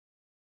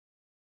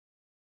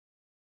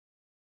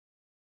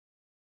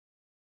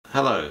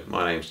Hello,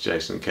 my name's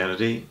Jason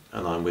Kennedy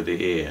and I'm with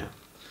the ear.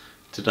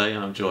 Today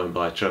I'm joined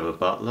by Trevor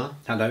Butler.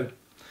 Hello.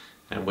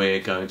 And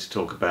we're going to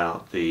talk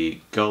about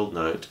the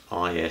Goldnote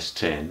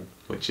IS-10,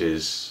 which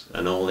is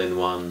an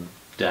all-in-one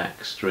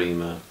DAC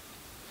streamer.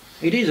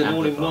 It is an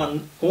amplifier.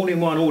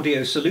 all-in-one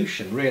audio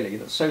solution, really,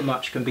 that so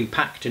much can be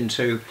packed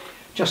into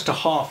just a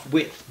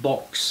half-width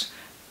box.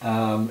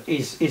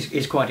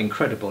 Is quite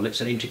incredible. It's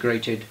an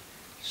integrated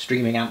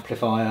streaming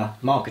amplifier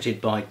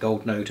marketed by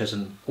Goldnote as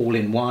an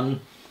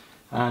all-in-one,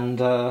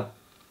 and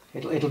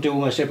it'll do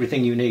almost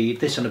everything you need.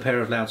 This and a pair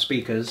of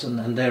loudspeakers,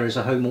 and there is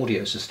a home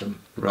audio system.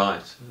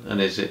 Right.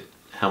 And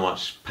how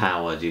much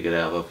power do you get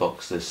out of a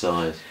box this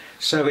size?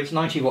 So it's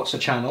 90 watts a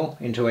channel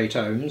into 8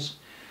 ohms.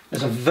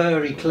 There's a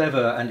very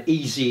clever and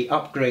easy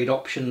upgrade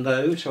option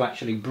though to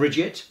actually bridge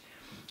it,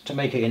 to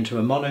make it into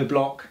a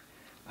monoblock,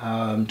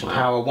 to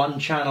power one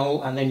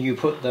channel, and then you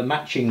put the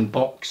matching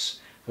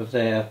box of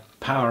their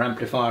power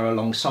amplifier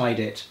alongside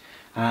it,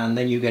 and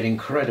then you get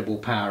incredible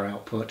power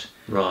output.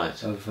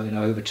 Right. Of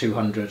over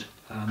 200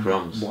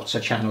 watts a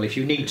channel if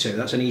you need to.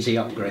 That's an easy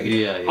upgrade.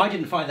 Yeah. I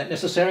didn't find that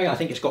necessary. I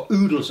think it's got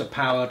oodles of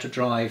power to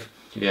drive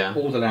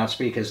all the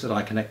loudspeakers that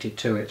I connected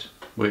to it.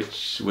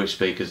 Which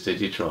speakers did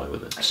you try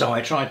with it? So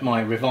I tried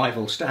my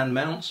Revival stand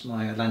mounts,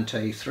 my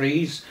Alante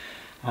 3s,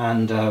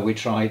 and we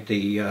tried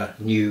the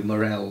new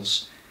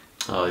Morel's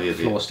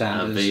floor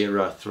standards. The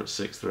Era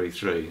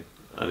 633,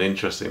 an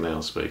interesting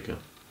loudspeaker,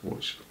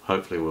 which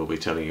hopefully we'll be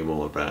telling you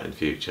more about in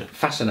future.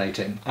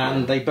 Fascinating,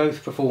 and they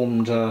both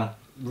performed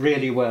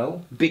really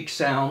well. Big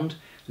sound,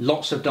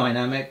 lots of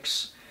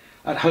dynamics.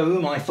 At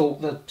home I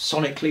thought that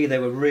sonically they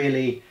were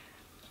really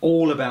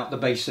all about the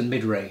bass and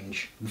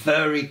mid-range.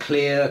 Very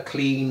clear,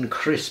 clean,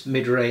 crisp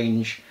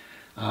mid-range.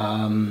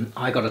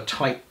 I got a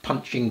tight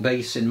punching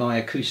bass in my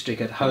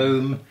acoustic at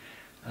home,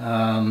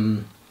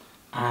 and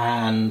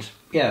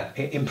yeah,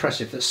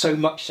 impressive that so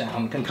much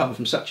sound can come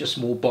from such a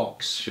small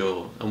box.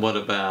 Sure. And what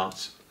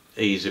about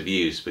ease of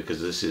use?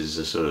 Because this is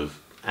a sort of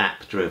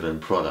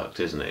app-driven product,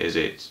 isn't it? Is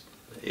it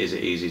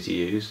easy to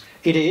use?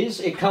 It is.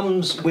 It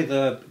comes with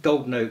a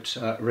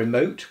Goldnote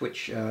remote,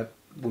 which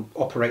will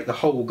operate the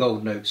whole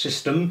Goldnote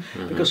system,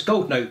 because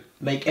Goldnote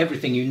make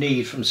everything you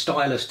need from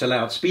stylus to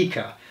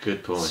loudspeaker.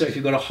 Good point. So if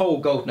you've got a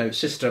whole Goldnote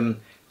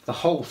system, the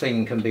whole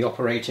thing can be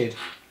operated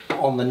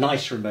on the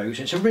nice remote.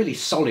 It's a really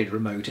solid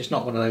remote. It's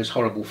not one of those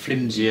horrible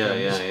flimsy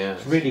things. Yeah.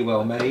 It's really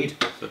well made.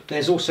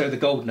 There's also the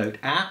Goldnote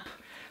app.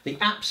 The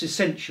app's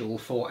essential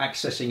for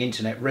accessing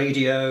internet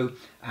radio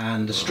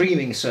and the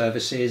streaming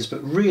services,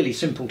 but really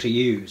simple to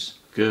use.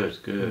 Good.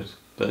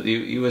 But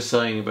you were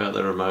saying about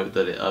the remote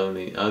that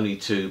only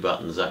 2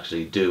 buttons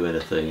actually do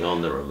anything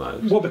on the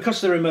remote. Well, because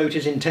the remote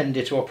is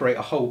intended to operate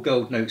a whole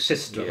Goldnote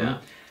system,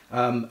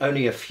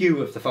 only a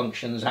few of the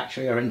functions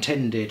actually are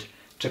intended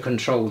to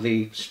control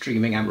the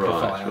streaming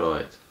amplifier.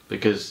 Right.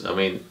 Because, I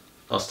mean,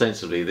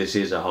 ostensibly this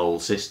is a whole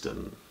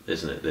system,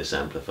 isn't it, this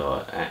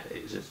amplifier?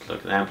 It's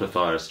like an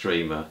amplifier, a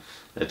streamer,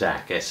 a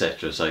DAC,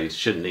 etc. So you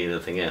shouldn't need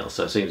anything else.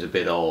 So it seems a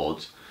bit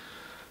odd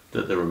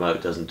that the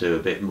remote doesn't do a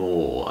bit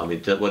more. I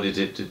mean, what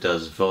it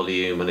does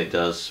volume and it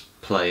does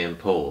play and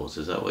pause.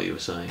 Is that what you were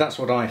saying? That's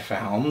what I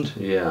found.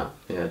 Yeah,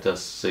 it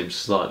does seem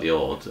slightly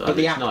odd. But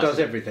the app does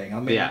everything. I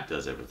mean, the app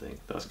does everything.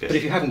 That's good. But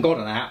if you haven't got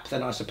an app,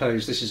 then I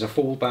suppose this is a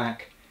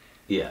fallback.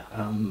 Yeah.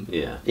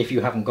 If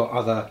you haven't got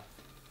other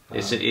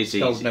it's easy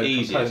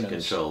to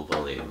control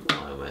volume,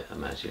 I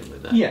imagine,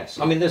 with that. Yes,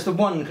 I mean there's the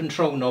one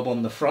control knob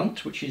on the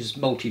front which is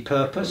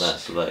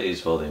multi-purpose. That is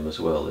volume as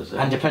well, is it?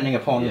 And depending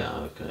upon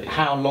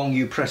how long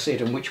you press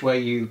it and which way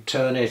you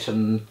turn it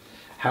and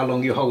how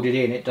long you hold it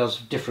in, it does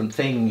different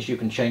things. You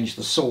can change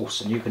the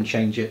source and you can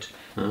change it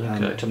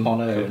to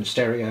mono and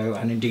stereo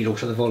and indeed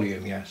also the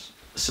volume, yes.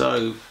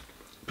 So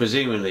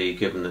presumably,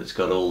 given that it's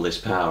got all this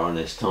power on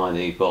this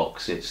tiny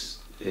box, is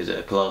it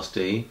a Class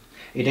D?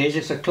 It is.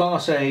 It's a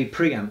Class A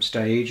preamp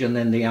stage, and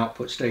then the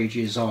output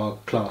stages are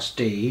Class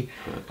D.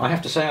 Okay. I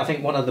have to say, I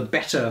think one of the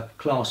better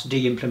Class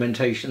D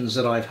implementations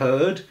that I've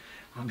heard.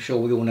 I'm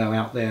sure we all know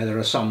out there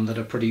are some that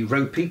are pretty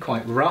ropey,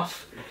 quite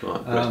rough.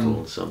 Quite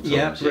brittle sometimes.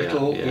 Yeah,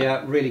 brittle,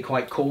 really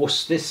quite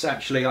coarse. This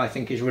actually, I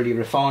think, is really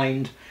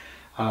refined.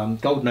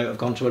 Goldnote have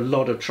gone to a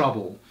lot of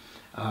trouble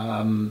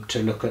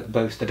to look at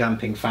both the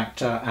damping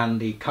factor and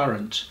the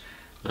current.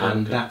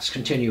 And that's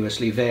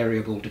continuously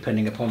variable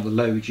depending upon the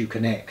load you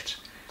connect.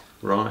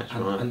 Right.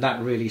 And that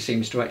really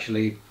seems to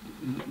actually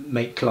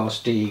make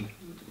Class D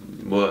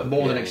more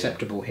than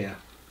acceptable here.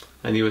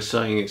 And you were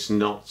saying it's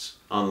not,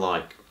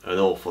 unlike an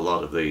awful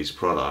lot of these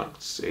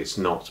products, it's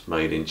not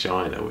made in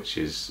China, which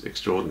is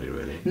extraordinary,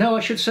 really. No, I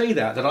should say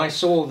that I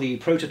saw the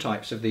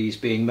prototypes of these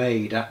being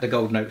made at the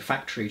Goldnote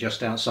factory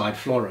just outside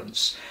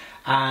Florence.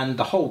 And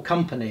the whole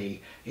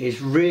company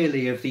is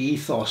really of the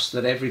ethos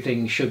that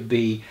everything should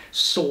be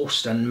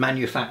sourced and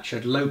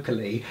manufactured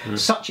locally,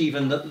 such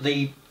even that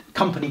the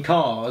company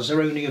cars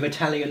are only of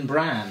Italian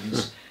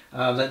brands.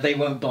 that they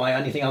won't buy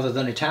anything other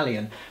than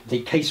Italian.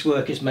 The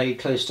casework is made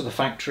close to the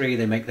factory,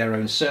 they make their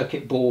own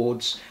circuit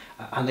boards,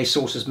 and they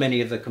source as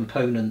many of the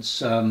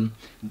components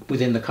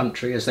within the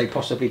country as they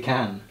possibly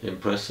can.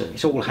 Impressive.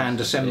 It's all hand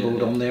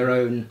assembled on their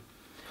own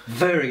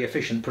very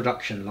efficient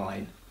production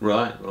line.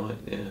 Right,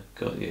 yeah,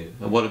 got you.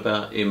 And what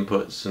about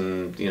inputs,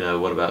 and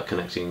what about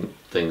connecting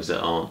things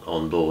that aren't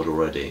on board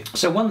already?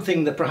 So one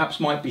thing that perhaps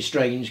might be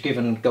strange,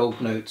 given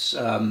Goldnote's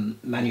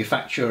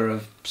manufacture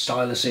of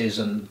styluses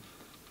and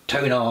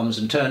tone arms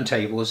and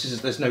turntables,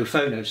 is there's no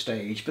phono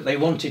stage, but they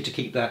wanted to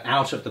keep that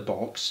out of the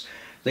box.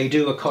 They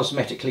do a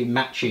cosmetically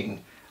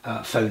matching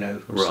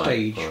phono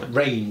stage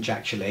range,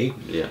 actually.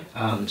 Yeah.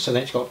 So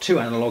then it's got 2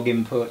 analog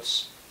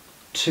inputs,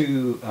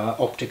 2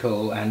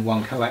 optical and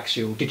 1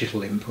 coaxial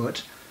digital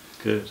input.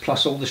 Good.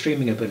 Plus all the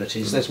streaming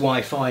abilities. There's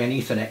Wi-Fi and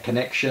Ethernet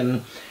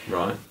connection.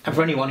 Right. And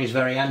for anyone who's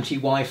very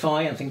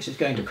anti-Wi-Fi and thinks it's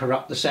going to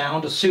corrupt the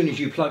sound, as soon as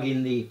you plug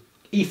in the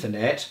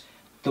Ethernet,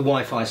 the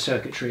Wi-Fi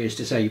circuitry is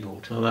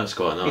disabled. Well, that's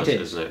quite nice,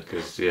 isn't it?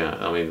 Because,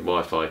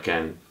 Wi-Fi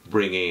can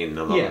bring in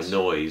a lot of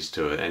noise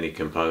to any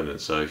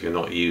component, so if you're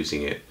not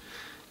using it,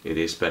 it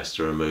is best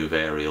to remove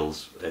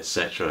aerials,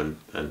 etc.,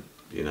 and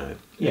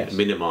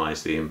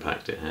minimise the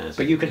impact it has.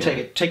 But you can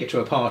take it to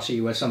a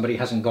party where somebody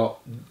hasn't got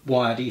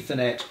wired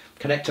Ethernet,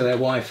 connect to their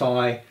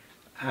Wi-Fi,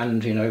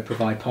 and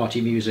provide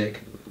party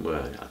music.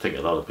 Well, I think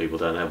a lot of people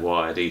don't have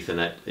wired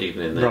Ethernet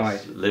even in their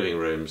living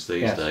rooms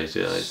these days.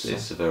 Yeah,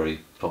 it's a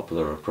very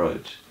popular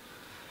approach.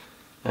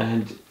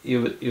 And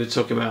you were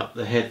talking about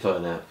the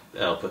headphone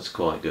output's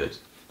quite good.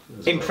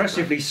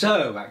 Impressively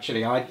so,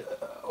 actually. I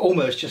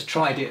almost just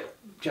tried it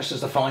just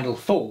as the final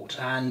thought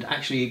and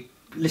actually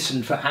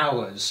listened for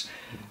hours.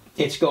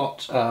 It's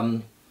got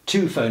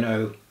 2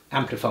 phono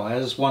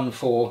amplifiers, one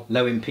for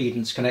low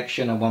impedance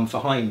connection and one for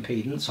high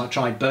impedance. I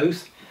tried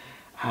both,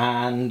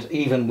 and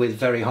even with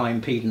very high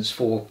impedance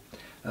for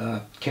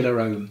kilo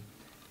ohm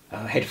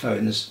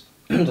headphones,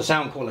 the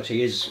sound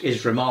quality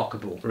is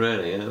remarkable.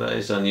 Really, that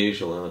is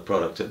unusual in a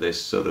product at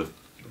this sort of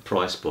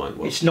price point.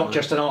 It's not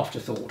just an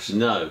afterthought.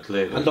 No,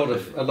 clearly. A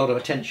lot of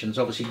attention's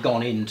obviously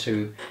gone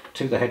into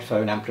the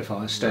headphone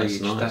amplifier stage.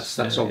 That's nice.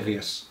 That's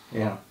obvious.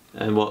 Yeah.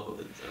 And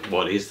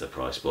what is the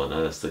price point?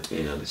 No, that's the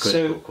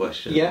critical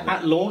question. Yeah,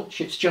 at launch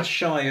it's just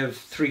shy of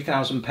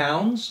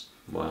 £3,000.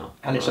 Wow.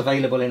 And it's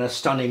available in a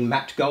stunning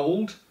matte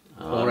gold,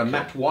 or a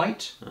matte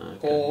white,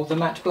 or the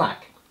matte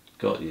black.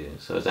 Got you.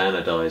 So it's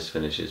anodised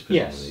finishes,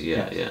 presumably.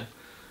 Yes. Yeah.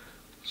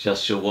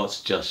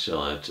 What's just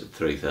shy of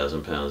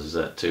 £3,000? Is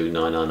that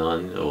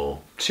 2,999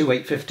 or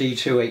 2,850,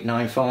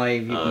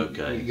 2,895?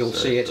 Okay. You'll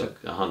see it.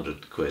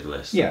 £100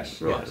 less.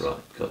 Yes. Right.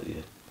 Got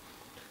you.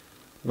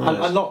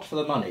 Nice. A lot for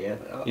the money.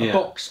 A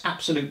box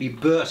absolutely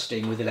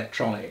bursting with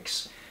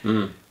electronics,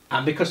 and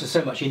because there's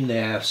so much in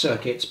there,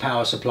 circuits,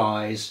 power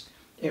supplies,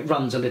 it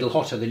runs a little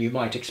hotter than you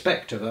might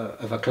expect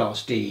of a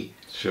Class D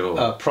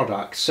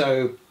product.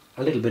 So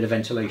a little bit of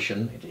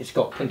ventilation. It's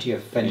got plenty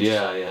of vent.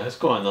 Yeah, it's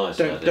quite nice.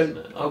 Isn't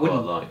it? I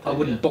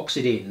wouldn't box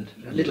it in.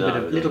 A little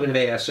bit of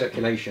air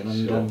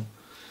circulation,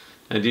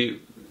 and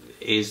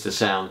is the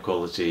sound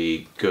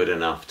quality good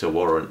enough to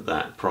warrant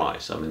that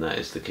price? I mean, that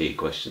is the key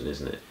question,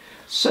 isn't it?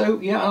 So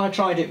I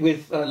tried it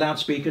with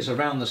loudspeakers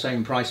around the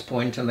same price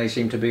point, and they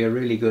seem to be a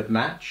really good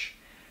match.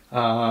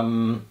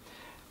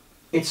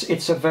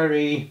 It's a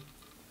very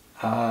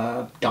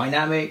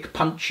dynamic,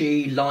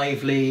 punchy,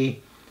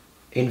 lively,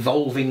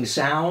 involving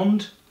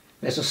sound.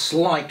 There's a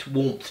slight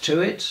warmth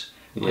to it.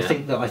 Yeah.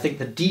 I think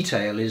the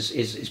detail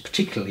is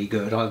particularly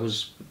good. I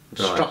was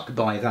struck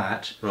by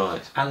that.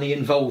 Right. And the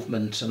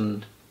involvement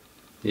and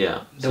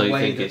so you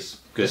think it's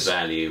good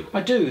value?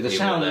 I do. The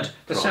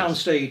sound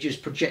stage is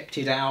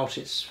projected out.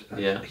 It's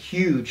a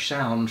huge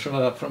sound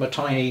from a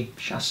tiny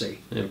chassis.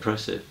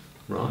 Impressive.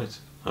 Right.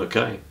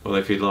 Okay. Well,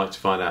 if you'd like to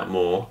find out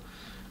more,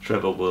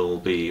 Trevor will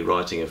be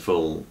writing a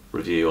full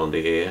review on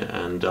the ear,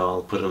 and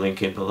I'll put a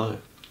link in below.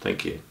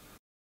 Thank you.